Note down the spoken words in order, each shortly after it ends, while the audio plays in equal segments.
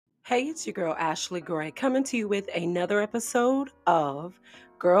Hey, it's your girl Ashley Gray coming to you with another episode of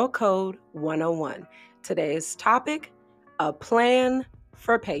Girl Code 101. Today's topic, a plan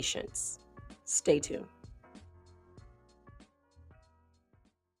for patience. Stay tuned.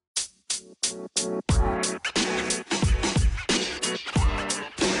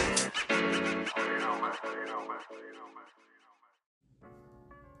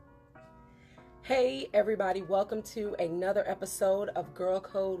 Hey everybody, welcome to another episode of Girl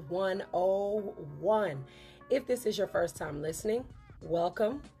Code 101. If this is your first time listening,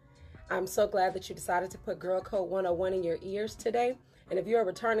 welcome. I'm so glad that you decided to put Girl Code 101 in your ears today. And if you're a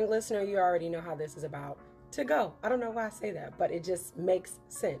returning listener, you already know how this is about to go. I don't know why I say that, but it just makes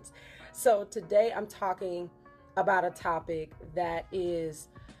sense. So today I'm talking about a topic that is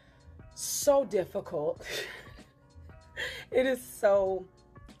so difficult. It is so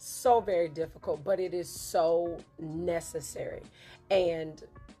very difficult, but it is so necessary. And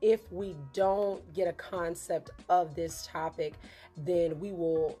if we don't get a concept of this topic, then we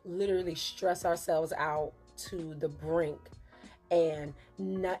will literally stress ourselves out to the brink and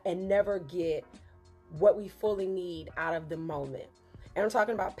never get what we fully need out of the moment. And I'm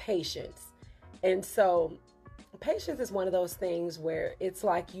talking about patience. And so patience is one of those things where it's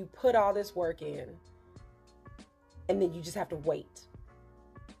like you put all this work in and then you just have to wait.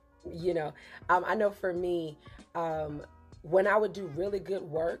 I know for me, when I would do really good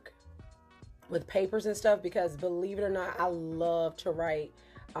work with papers and stuff, because believe it or not, I love to write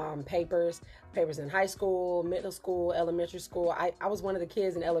papers in high school, middle school, elementary school. I was one of the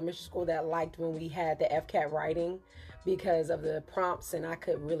kids in elementary school that liked when we had the FCAT writing because of the prompts, and I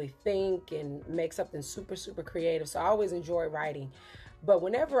could really think and make something super, super creative. So I always enjoyed writing. But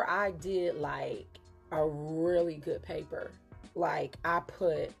whenever I did like a really good paper, like I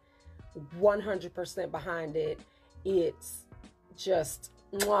put 100% behind it, it's just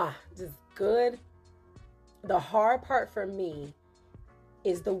good. The hard part for me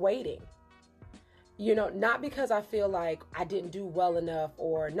is the waiting. Not because I feel like I didn't do well enough,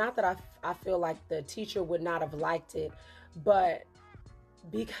 or not that I feel like the teacher would not have liked it, but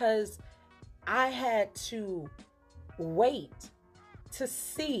because I had to wait to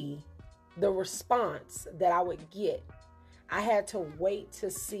see the response that I would get. I had to wait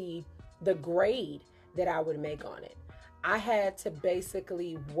to see the grade that I would make on it. I had to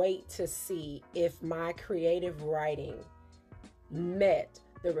basically wait to see if my creative writing met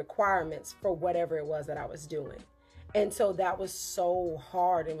the requirements for whatever it was that I was doing. And so that was so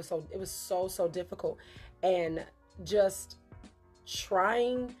hard. It was so difficult. And just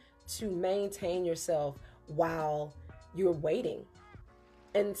trying to maintain yourself while you're waiting.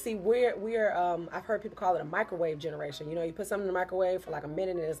 And see, we're I've heard people call it a microwave generation. You put something in the microwave for like a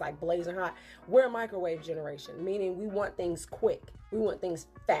minute and it's like blazing hot. We're a microwave generation, meaning we want things quick. We want things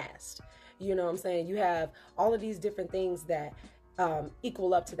fast. You know what I'm saying? You have all of these different things that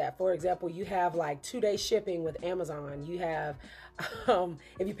equal up to that. For example, you have like 2-day shipping with Amazon. You have,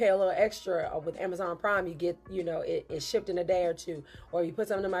 if you pay a little extra with Amazon Prime, you get, it's shipped in a day or two. Or you put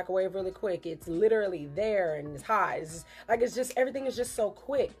something in the microwave really quick. It's literally there and it's hot. It's just everything is just so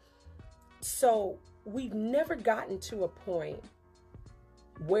quick. So we've never gotten to a point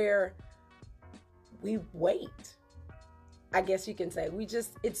where we wait. I guess you can say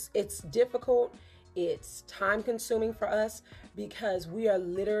it's difficult. It's time consuming for us because we are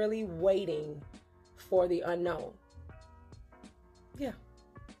literally waiting for the unknown. Yeah.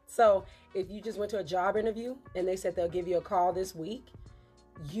 So if you just went to a job interview and they said they'll give you a call this week,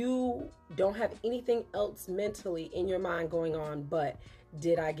 you don't have anything else mentally in your mind going on but,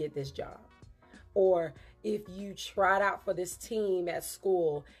 did I get this job? Or if you tried out for this team at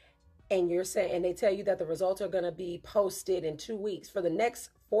school and they tell you that the results are going to be posted in 2 weeks, for the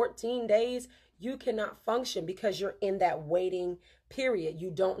next 14 days, you cannot function because you're in that waiting period.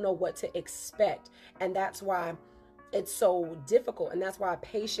 You don't know what to expect. And that's why it's so difficult. And that's why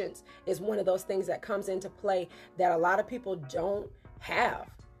patience is one of those things that comes into play that a lot of people don't have.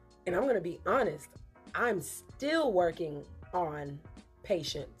 And I'm going to be honest, I'm still working on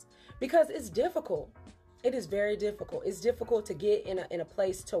patience because it's difficult. It is very difficult. It's difficult to get in a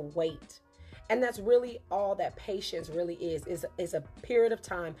place to wait. And that's really all that patience really is a period of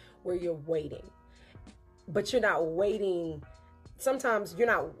time where you're waiting. But you're not waiting. Sometimes you're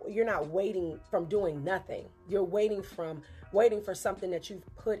not waiting from doing nothing. You're waiting for something that you've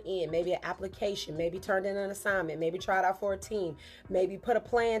put in, maybe an application, maybe turned in an assignment, maybe tried out for a team, maybe put a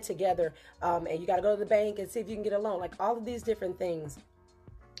plan together, and you got to go to the bank and see if you can get a loan. Like all of these different things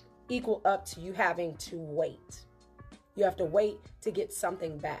equal up to you having to wait. You have to wait to get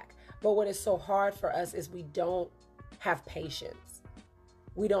something back. But what is so hard for us is we don't have patience.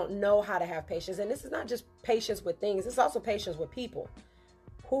 We don't know how to have patience. And this is not just patience with things, it's also patience with people.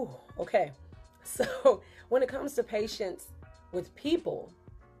 Whew, okay. So when it comes to patience with people,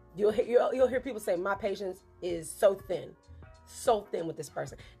 you'll hear people say, my patience is so thin with this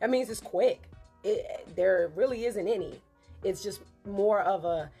person. That means it's quick. There really isn't any. It's just more of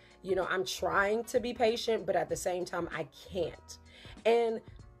a, I'm trying to be patient, but at the same time, I can't. And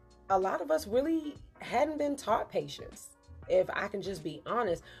a lot of us really hadn't been taught patience. If I can just be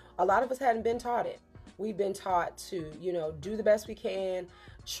honest, a lot of us hadn't been taught it. We've been taught to, do the best we can,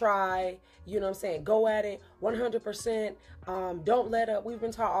 try, go at it 100%. Don't let up. We've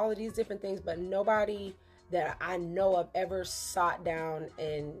been taught all of these different things, but nobody that I know of ever sat down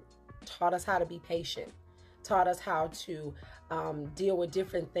and taught us how to be patient, taught us how to deal with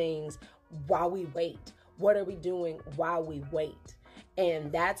different things while we wait. What are we doing while we wait?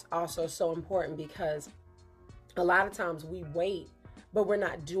 And that's also so important, because a lot of times we wait, but we're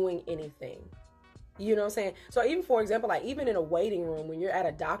not doing anything. You know what I'm saying? So even, for example, like even in a waiting room, when you're at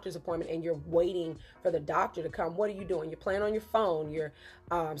a doctor's appointment and you're waiting for the doctor to come, what are you doing? You're playing on your phone. You're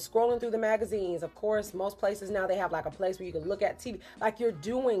scrolling through the magazines. Of course, most places now, they have like a place where you can look at TV. Like you're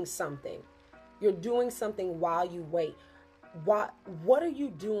doing something. You're doing something while you wait. What are you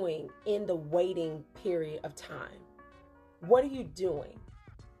doing in the waiting period of time? What are you doing?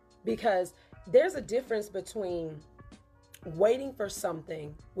 Because there's a difference between waiting for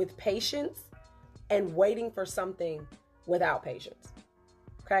something with patience and waiting for something without patience.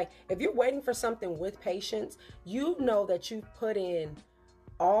 Okay? If you're waiting for something with patience, you know that you've put in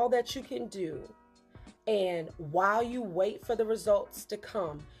all that you can do. And while you wait for the results to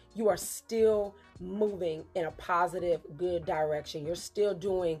come, you are still moving in a positive, good direction. You're still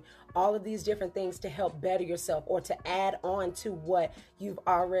doing all of these different things to help better yourself or to add on to what you've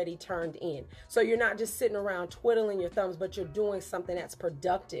already turned in. So you're not just sitting around twiddling your thumbs, but you're doing something that's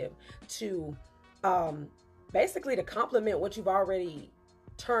productive to basically to complement what you've already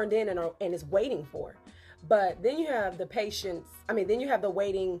turned in and is waiting for. But then you have the patience. Then you have the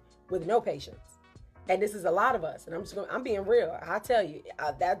waiting with no patience. And this is a lot of us. And I'm being real. I tell you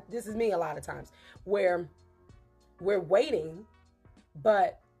that this is me a lot of times, where we're waiting,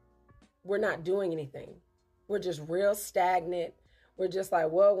 but we're not doing anything. We're just real stagnant. We're just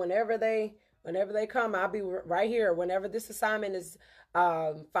like, well, whenever they come, I'll be right here. Whenever this assignment is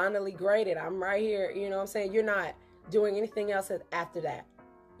finally graded, I'm right here. You know what I'm saying? You're not doing anything else after that.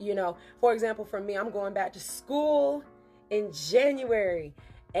 For example, for me, I'm going back to school in January.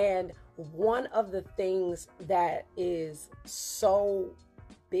 And one of the things that is so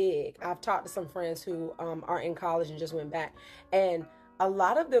big, I've talked to some friends who are in college and just went back, and a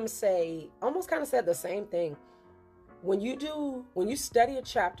lot of them almost kind of said the same thing. When you study a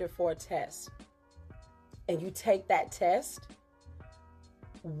chapter for a test and you take that test,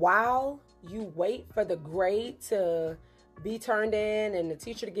 while you wait for the grade to be turned in and the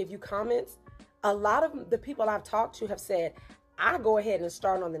teacher to give you comments, a lot of the people I've talked to have said, I go ahead and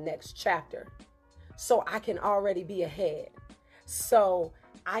start on the next chapter so I can already be ahead. So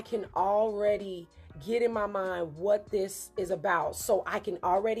I can already get in my mind what this is about, so I can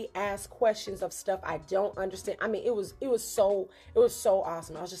already ask questions of stuff I don't understand. It was so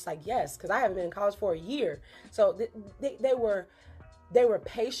awesome. I was just like, yes, because I haven't been in college for a year. So they were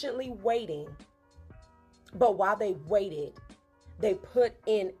patiently waiting, but while they waited, they put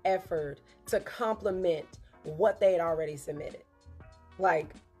in effort to complement what they had already submitted.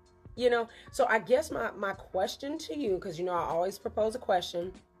 So I guess my question to you, because I always propose a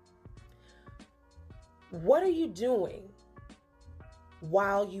question. What are you doing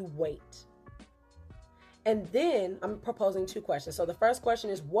while you wait? And then I'm proposing two questions. So the first question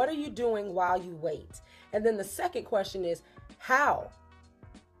is, what are you doing while you wait? And then the second question is, how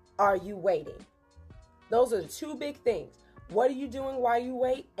are you waiting? Those are the two big things. What are you doing while you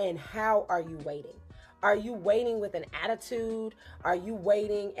wait? And how are you waiting? Are you waiting with an attitude? Are you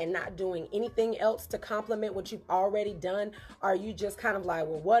waiting and not doing anything else to complement what you've already done? Are you just kind of like,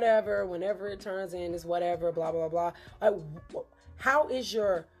 well, whatever, whenever it turns in is whatever, blah, blah, blah. How is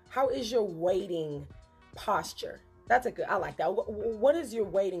your waiting posture? I like that. What is your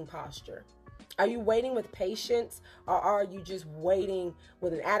waiting posture? Are you waiting with patience, or are you just waiting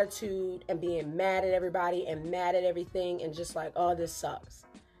with an attitude and being mad at everybody and mad at everything and just like, oh, this sucks?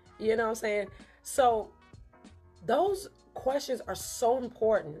 You know what I'm saying? So those questions are so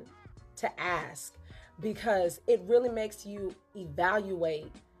important to ask, because it really makes you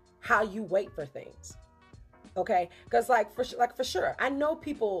evaluate how you wait for things. Okay? Because for sure, I know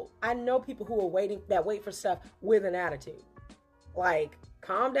people who are wait for stuff with an attitude. Like,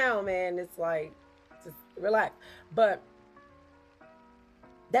 calm down, man. It's like, just relax. But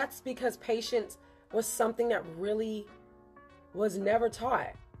That's because patience was something that really was never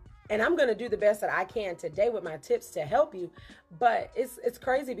taught. And I'm going to do the best that I can today with my tips to help you. But it's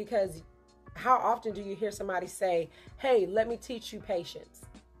crazy because how often do you hear somebody say, hey, let me teach you patience?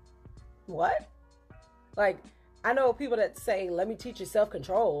 What? Like, I know people that say, let me teach you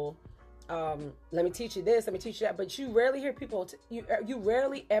self-control. Let me teach you this, let me teach you that. But you rarely hear people, you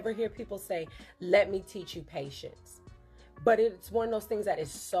rarely ever hear people say, let me teach you patience. But it's one of those things that is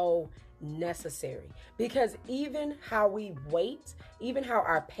so necessary, because even how we wait, even how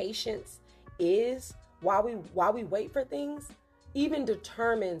our patience is while we wait for things, even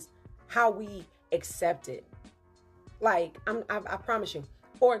determines how we accept it. Like, I promise you.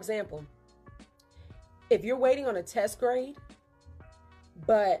 For example, if you're waiting on a test grade,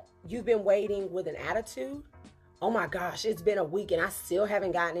 but you've been waiting with an attitude, oh my gosh, it's been a week and I still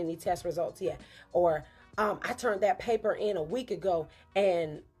haven't gotten any test results yet. Or I turned that paper in a week ago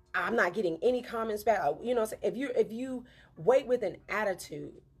and I'm not getting any comments back. You know, if you wait with an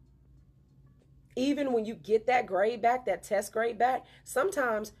attitude, even when you get that grade back, that test grade back,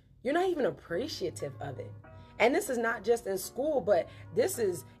 sometimes you're not even appreciative of it. And this is not just in school, but this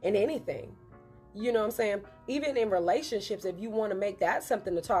is in anything. You know what I'm saying? Even in relationships, if you want to make that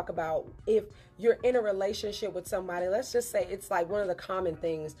something to talk about, if you're in a relationship with somebody, let's just say it's like one of the common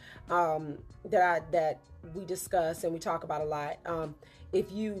things that we discuss and we talk about a lot.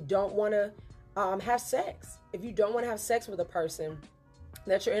 If you don't want to have sex, if you don't want to have sex with a person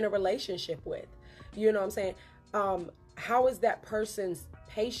that you're in a relationship with, you know what I'm saying? How is that person's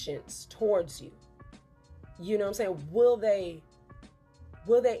patience towards you? You know what I'm saying? Will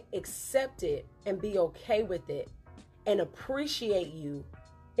they accept it and be okay with it and appreciate you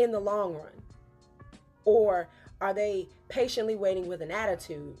in the long run? Or are they patiently waiting with an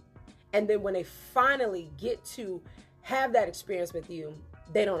attitude, and then when they finally get to have that experience with you,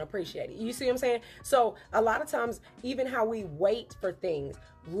 they don't appreciate it? You see what I'm saying? So a lot of times, even how we wait for things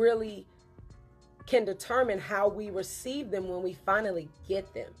really can determine how we receive them when we finally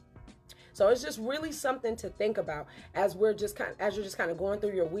get them. So it's just really something to think about as you're just kind of going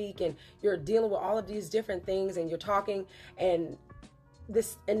through your week and you're dealing with all of these different things and you're talking, and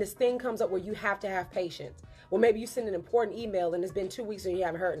this thing comes up where you have to have patience. Well, maybe you send an important email and it's been 2 weeks and you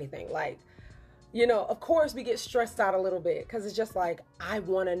haven't heard anything. Like, you know, of course we get stressed out a little bit because it's just like, I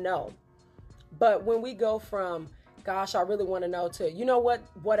want to know. But when we go from, gosh, I really want to know, to, you know what,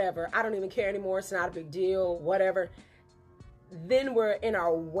 whatever, I don't even care anymore, it's not a big deal, whatever, then we're in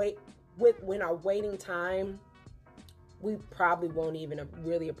our when our waiting time, we probably won't even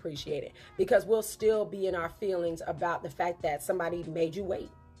really appreciate it, because we'll still be in our feelings about the fact that somebody made you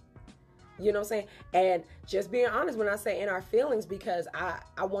wait. You know what I'm saying? And just being honest when I say in our feelings, because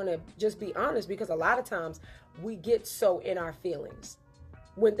I want to just be honest, because a lot of times we get so in our feelings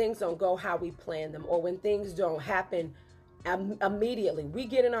when things don't go how we plan them, or when things don't happen immediately. We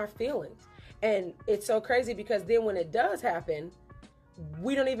get in our feelings, and it's so crazy because then when it does happen,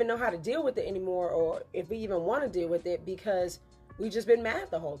 we don't even know how to deal with it anymore, or if we even want to deal with it, because we've just been mad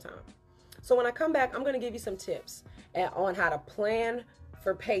the whole time. So when I come back, I'm going to give you some tips on how to plan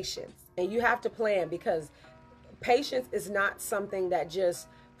for patience. And you have to plan, because patience is not something that just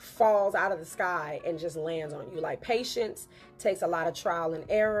falls out of the sky and just lands on you. Like, patience takes a lot of trial and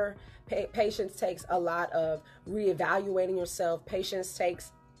error. Patience takes a lot of reevaluating yourself. Patience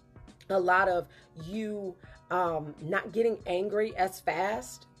takes a lot of you not getting angry as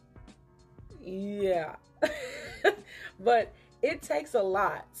fast. Yeah. But it takes a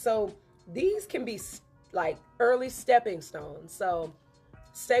lot. So these can be like early stepping stones. So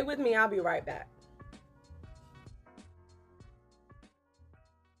stay with me. I'll be right back.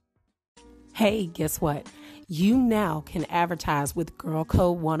 Hey, guess what? You now can advertise with Girl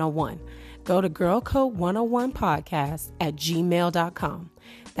Code 101. Go to Girl Code 101 podcast at gmail.com.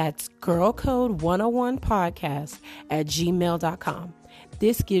 That's Girl Code 101 podcast at gmail.com.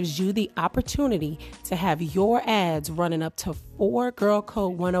 This gives you the opportunity to have your ads running up to 4 Girl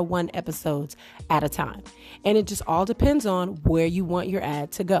Code 101 episodes at a time. And it just all depends on where you want your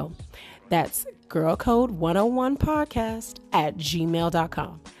ad to go. That's Girl Code 101 podcast at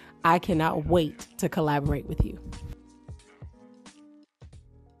gmail.com. I cannot wait to collaborate with you.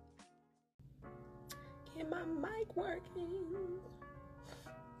 Get my mic working.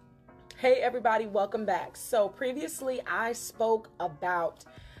 Hey everybody, welcome back. So previously I spoke about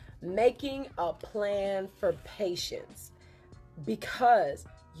making a plan for patience, because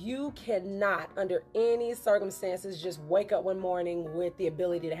you cannot under any circumstances just wake up one morning with the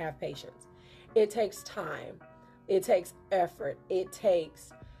ability to have patience. It takes time. It takes effort. It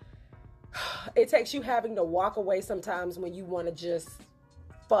takes you having to walk away sometimes when you want to just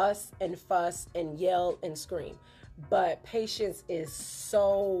fuss and yell and scream. But patience is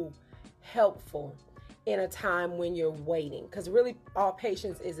so helpful in a time when you're waiting, because really all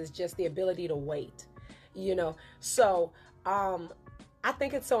patience is just the ability to wait, you know. So I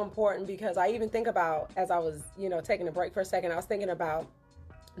think it's so important, because I even think about, as I was, taking a break for a second, I was thinking about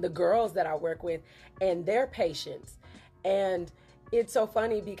the girls that I work with and their patience. And it's so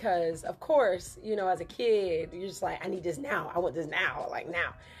funny because, of course, as a kid, you're just like, I need this now. I want this now, like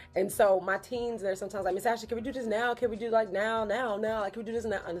now. And so my teens, they're sometimes like, Miss Ashley, can we do this now? Can we do like now? Like, can we do this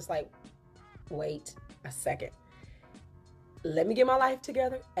now? And it's like, wait a second. Let me get my life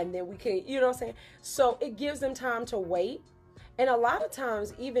together, and then we can, you know what I'm saying? So it gives them time to wait. And a lot of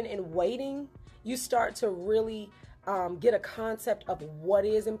times, even in waiting, you start to really get a concept of what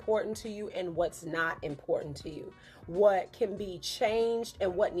is important to you and what's not important to you, what can be changed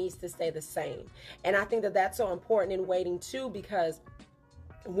and what needs to stay the same. And I think that that's so important in waiting too, because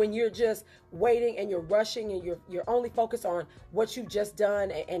when you're just waiting and you're rushing and you're only focused on what you've just done,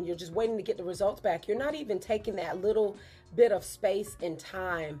 and you're just waiting to get the results back, you're not even taking that little bit of space and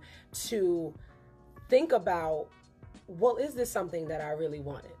time to think about, well, is this something that I really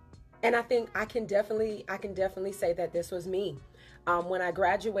wanted? And I think I can definitely say that this was me. When I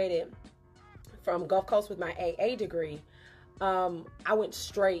graduated from Gulf Coast with my AA degree, I went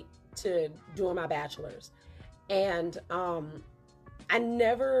straight to doing my bachelor's. And I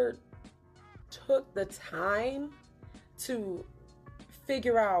never took the time to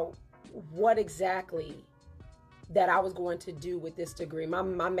figure out what exactly that I was going to do with this degree.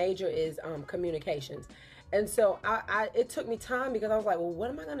 My major is communications. And so it took me time, because I was like, well, what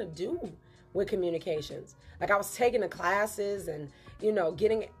am I going to do with communications? Like, I was taking the classes and,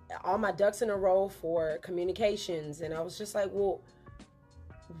 getting all my ducks in a row for communications. And I was just like, well,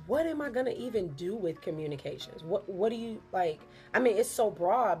 what am I going to even do with communications? What do you like? I mean, it's so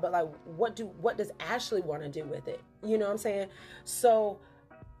broad, but like, what does Ashley want to do with it? You know what I'm saying? So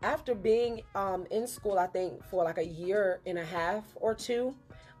after being in school, I think for like a year and a half or two,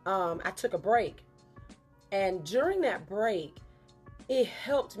 I took a break. And during that break, it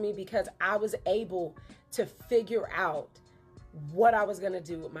helped me because I was able to figure out what I was going to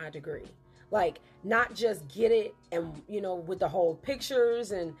do with my degree. Like, not just get it and, with the whole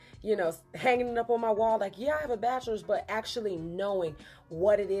pictures and, hanging it up on my wall. Like, yeah, I have a bachelor's, but actually knowing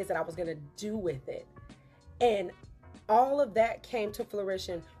what it is that I was going to do with it. And all of that came to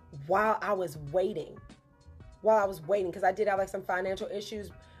fruition while I was waiting. Because I did have like some financial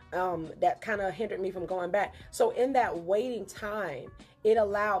issues that kind of hindered me from going back. So in that waiting time, it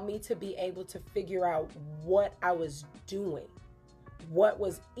allowed me to be able to figure out what I was doing, what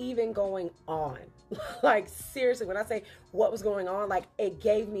was even going on. Like, seriously, when I say what was going on, like, it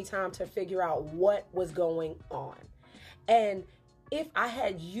gave me time to figure out what was going on. And if I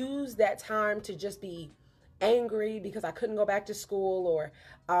had used that time to just be angry because I couldn't go back to school, or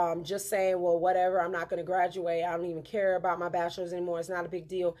just saying, well, whatever, I'm not going to graduate, I don't even care about my bachelor's anymore, it's not a big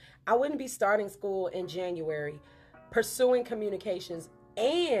deal, I wouldn't be starting school in January, pursuing communications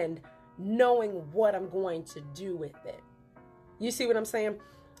and knowing what I'm going to do with it. You see what I'm saying?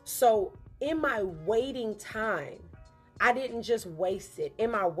 So in my waiting time, I didn't just waste it.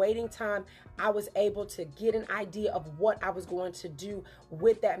 In my waiting time, I was able to get an idea of what I was going to do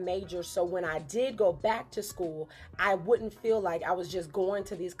with that major. So when I did go back to school, I wouldn't feel like I was just going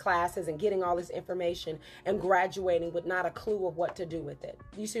to these classes and getting all this information and graduating with not a clue of what to do with it.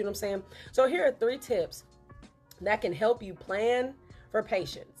 You see what I'm saying? So here are 3 tips that can help you plan for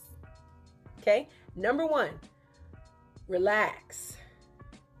patience. Okay? Number 1, relax.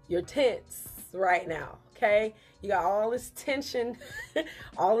 You're tense right now. Okay? You got all this tension,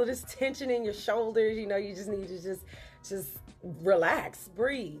 all of this tension in your shoulders. You just need to just relax,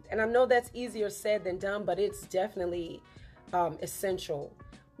 breathe. And I know that's easier said than done, but it's definitely essential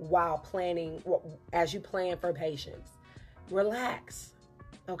while planning, as you plan for patience. Relax,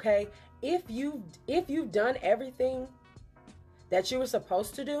 okay? If you've done everything that you were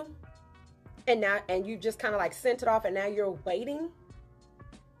supposed to do, and you just kind of like sent it off, and now you're waiting,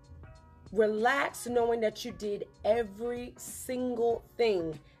 relax knowing that you did every single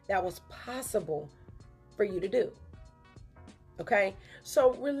thing that was possible for you to do. Okay?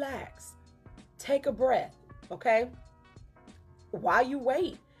 So relax. Take a breath, okay? While you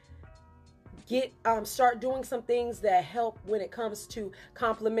wait, start doing some things that help when it comes to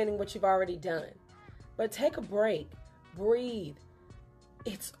complementing what you've already done. But take a break. Breathe.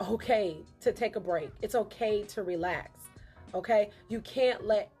 It's okay to take a break. It's okay to relax. Okay? You can't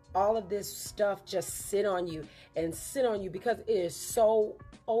let all of this stuff just sit on you because it is so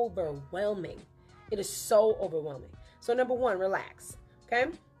overwhelming. It is so overwhelming. So number 1, relax.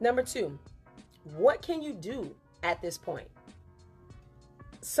 Okay. Number 2, what can you do at this point?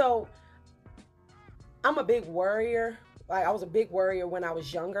 So I'm a big worrier. Like, I was a big worrier when I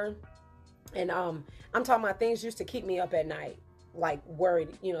was younger. And I'm talking about things used to keep me up at night, like worried,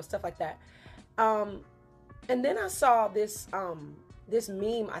 stuff like that. And then I saw this this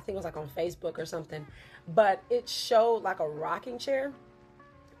meme, I think it was like on Facebook or something, but it showed like a rocking chair,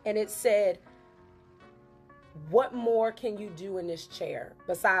 and it said, what more can you do in this chair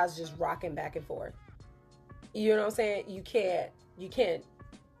besides just rocking back and forth? You know what I'm saying? You can't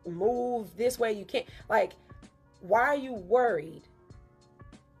move this way. You can't, like, why are you worried?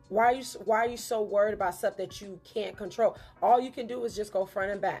 Why are you so worried about stuff that you can't control? All you can do is just go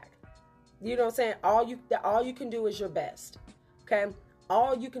front and back. You know what I'm saying? All you can do is your best. Okay?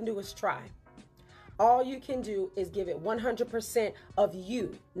 All you can do is try. All you can do is give it 100% of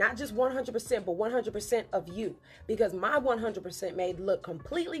you. Not just 100%, but 100% of you. Because my 100% may look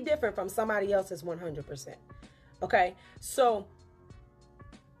completely different from somebody else's 100%. Okay? So,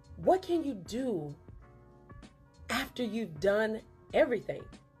 what can you do after you've done everything?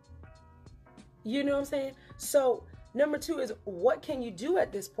 You know what I'm saying? So, number 2 is, what can you do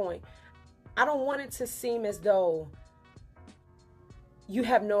at this point? I don't want it to seem as though you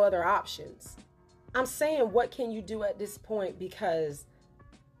have no other options. I'm saying, what can you do at this point? Because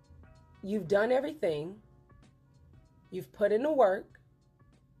you've done everything. You've put in the work.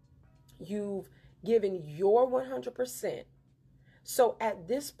 You've given your 100%. So at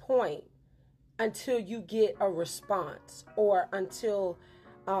this point, until you get a response or until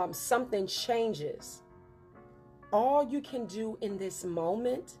something changes, all you can do in this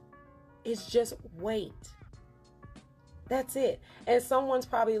moment is just wait. That's it. And someone's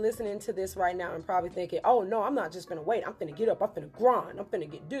probably listening to this right now and probably thinking, oh no, I'm not just going to wait. I'm going to get up. I'm going to grind. I'm going to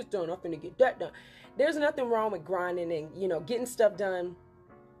get this done. I'm going to get that done. There's nothing wrong with grinding and, getting stuff done.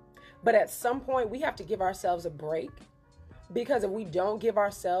 But at some point, we have to give ourselves a break, because if we don't give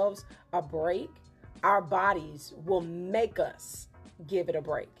ourselves a break, our bodies will make us give it a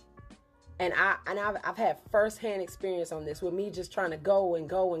break. And I've had firsthand experience on this, with me just trying to go and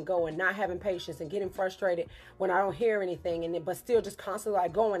go and go and not having patience and getting frustrated when I don't hear anything, but still just constantly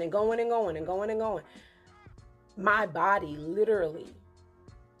like going and going and going and going and going. My body literally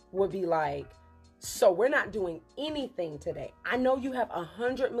would be like, so we're not doing anything today. I know you have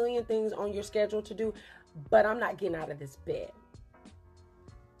 100 million things on your schedule to do, but I'm not getting out of this bed.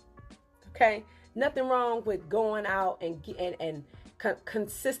 Okay? Nothing wrong with going out and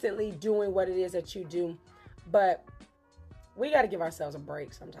consistently doing what it is that you do, but we got to give ourselves a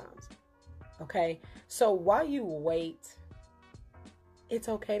break sometimes. Okay? So while you wait, it's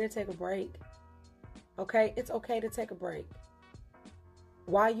okay to take a break. Okay? It's okay to take a break.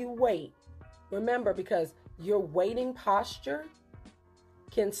 While you wait, remember, because your waiting posture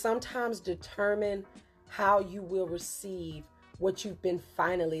can sometimes determine how you will receive what you've been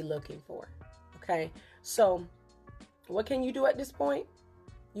finally looking for. Okay? So what can you do at this point?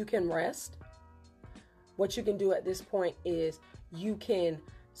 You can rest. What you can do at this point is you can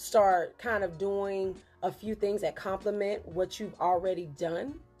start kind of doing a few things that complement what you've already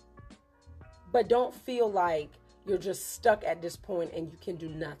done. But don't feel like you're just stuck at this point and you can do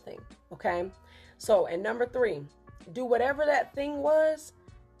nothing. Okay? So, and number 3, do whatever that thing was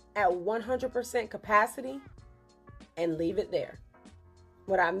at 100% capacity and leave it there.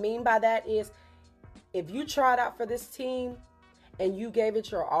 What I mean by that is, if you tried out for this team and you gave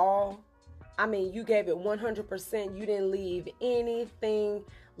it your all, I mean, you gave it 100%, you didn't leave anything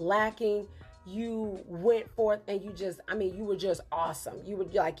lacking. You went forth and you were just awesome. You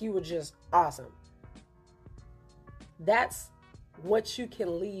were just awesome. That's what you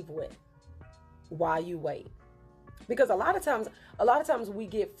can leave with while you wait. Because a lot of times we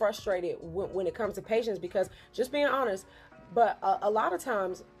get frustrated when it comes to patience, because, just being honest, but a lot of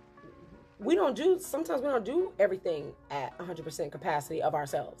times sometimes we don't do everything at 100% capacity of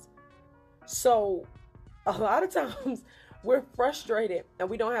ourselves. So a lot of times we're frustrated and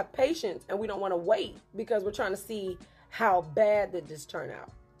we don't have patience and we don't want to wait because we're trying to see how bad did this turn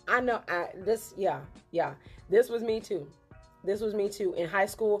out. I know this was me too. This was me too in high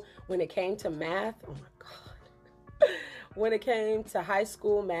school when it came to math. Oh my God. When it came to high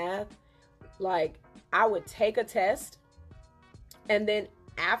school math, like, I would take a test, and then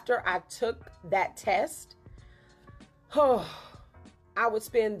after I took that test, I would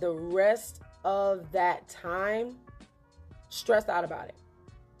spend the rest of that time stressed out about it.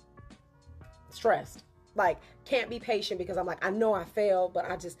 Stressed. Like, can't be patient because I'm like, I know I failed, but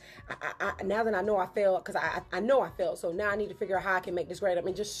now that I know I failed, because I know I failed, so now I need to figure out how I can make this great. I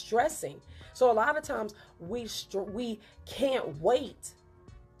mean, just stressing. So a lot of times we can't wait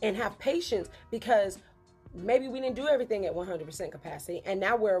and have patience, because maybe we didn't do everything at 100% capacity and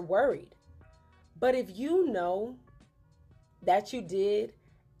now we're worried. But if you know that you did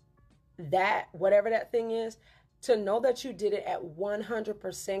that, whatever that thing is, to know that you did it at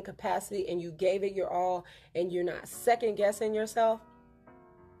 100% capacity and you gave it your all and you're not second guessing yourself,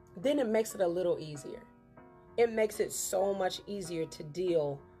 then it makes it a little easier. It makes it so much easier to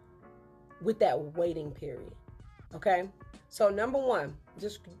deal with that waiting period. Okay? So number one,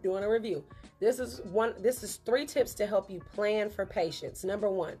 just doing a review. This is 3 tips to help you plan for patience. Number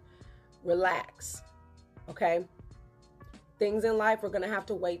one, relax. Okay? Things in life, we're going to have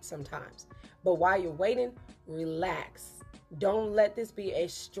to wait sometimes. But while you're waiting, relax. Don't let this be a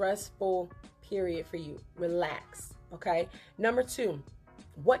stressful period for you. Relax. Okay? Number 2,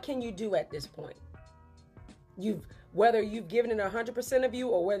 what can you do at this point? Whether you've given it 100% of you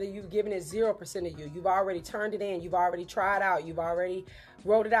or whether you've given it 0% of you, you've already turned it in, you've already tried out, you've already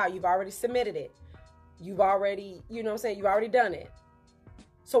wrote it out, you've already submitted it, you've already, you've already done it.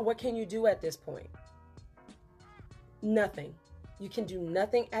 So what can you do at this point? Nothing. You can do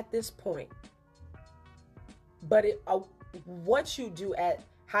nothing at this point. But what you do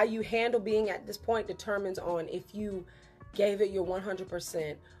how you handle being at this point determines on if you gave it your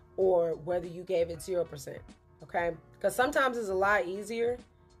 100% or whether you gave it 0%. Okay? Because sometimes it's a lot easier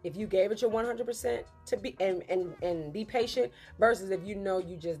if you gave it your 100% to be and be patient versus if you know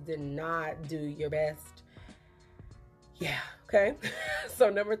you just did not do your best. Yeah. Okay?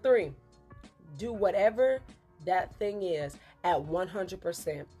 So number 3, do whatever that thing is at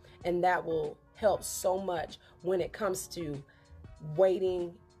 100%, and that will help so much when it comes to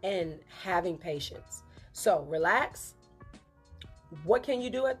waiting and having patience. So relax. What can you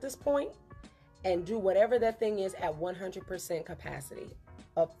do at this point? And do whatever that thing is at 100% capacity,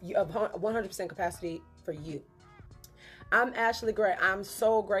 of 100% capacity for you. I'm Ashley Gray. I'm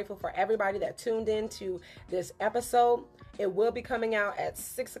so grateful for everybody that tuned in to this episode. It will be coming out at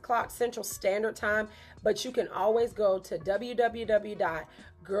 6 o'clock Central Standard Time, but you can always go to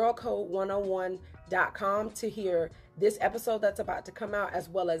www.girlcode101.com to hear this episode that's about to come out, as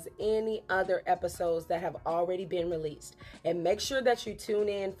well as any other episodes that have already been released. And make sure that you tune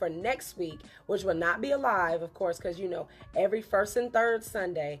in for next week, which will not be live, of course, because every first and third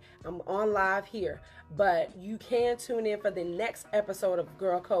Sunday I'm on live here. But you can tune in for the next episode of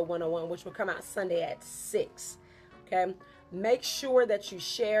Girl Code 101, which will come out Sunday at 6. Okay? Make sure that you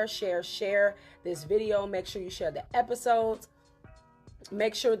share this video. Make sure you share the episodes.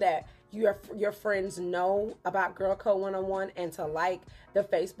 Make sure that your friends know about Girl Code 101 and to like the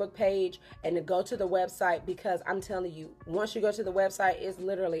Facebook page and to go to the website, because I'm telling you, once you go to the website, it's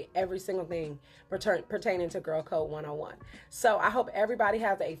literally every single thing pertaining to Girl Code 101. So I hope everybody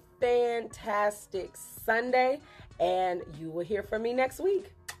has a fantastic Sunday, and you will hear from me next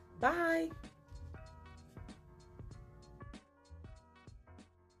week. Bye.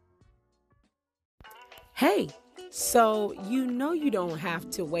 Hey. So you don't have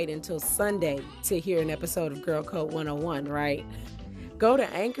to wait until Sunday to hear an episode of Girl Code 101, right? Go to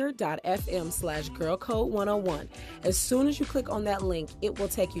anchor.fm/girlcode101. As soon as you click on that link, it will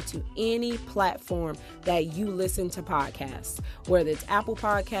take you to any platform that you listen to podcasts, whether it's Apple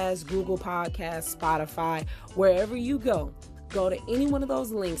Podcasts, Google Podcasts, Spotify, wherever you go. Go to any one of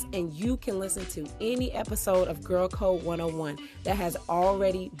those links and you can listen to any episode of Girl Code 101 that has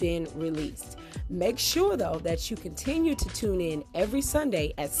already been released. Make sure, though, that you continue to tune in every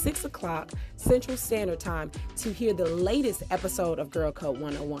Sunday at 6 o'clock Central Standard Time to hear the latest episode of Girl Code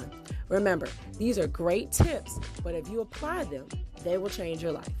 101. Remember, these are great tips, but if you apply them, they will change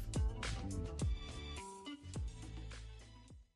your life.